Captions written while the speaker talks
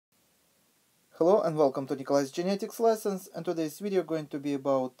Hello and welcome to Nikolai's genetics lessons, and today's video going to be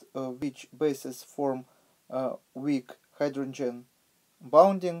about which bases form weak hydrogen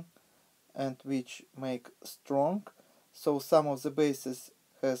bonding and which make strong. So some of the bases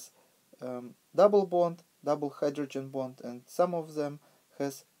has double bond, double hydrogen bond, and some of them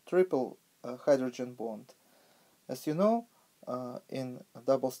has triple hydrogen bond. As you know, in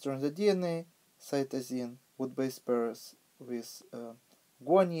double-stranded DNA, cytosine would base pairs with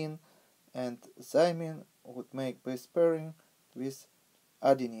guanine, and thymine would make base pairing with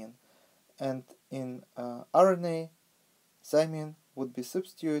adenine. And in RNA, thymine would be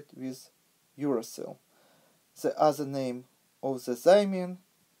substituted with uracil. The other name of the thymine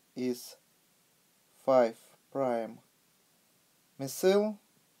is 5' methyl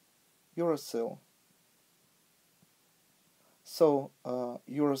uracil. So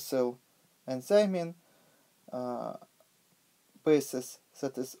uracil and thymine bases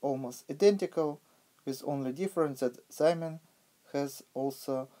that is almost identical, with only difference that thymine has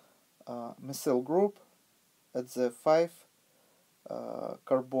also methyl group at the 5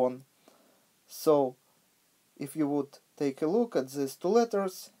 carbon. So if you would take a look at these two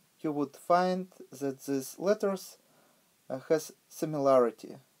letters, you would find that these letters has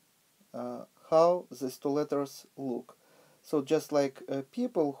similarity, how these two letters look. So just like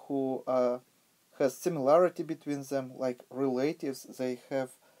people who has similarity between them, like relatives, they have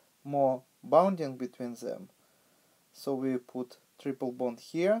more bonding between them. So we put triple bond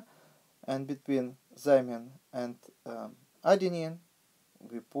here, and between thymine and adenine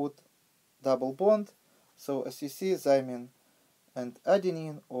we put double bond. So as you see, thymine and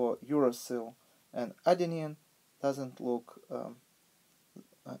adenine, or uracil and adenine, doesn't look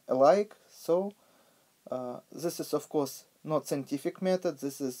alike. So this is of course not scientific method.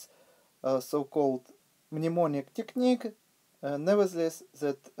 This is so-called mnemonic technique. Nevertheless,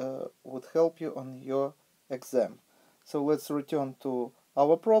 that would help you on your exam. So let's return to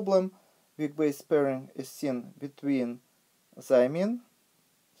our problem. Weak base pairing is seen between thymine,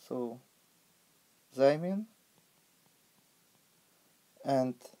 so thymine,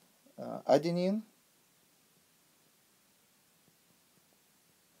 and adenine,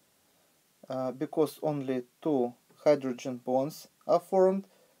 because only two hydrogen bonds are formed,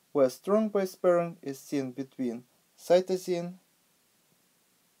 where strong base pairing is seen between cytosine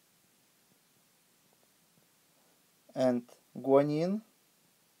and guanine,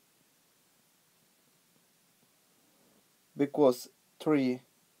 because three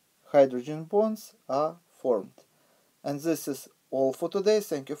hydrogen bonds are formed. And this is all for today.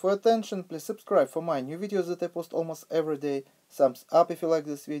 Thank you for your attention. Please subscribe for my new videos that I post almost every day. Thumbs up if you like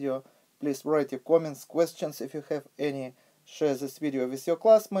this video. Please write your comments, questions if you have any. Share this video with your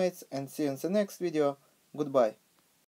classmates, and see you in the next video. Goodbye.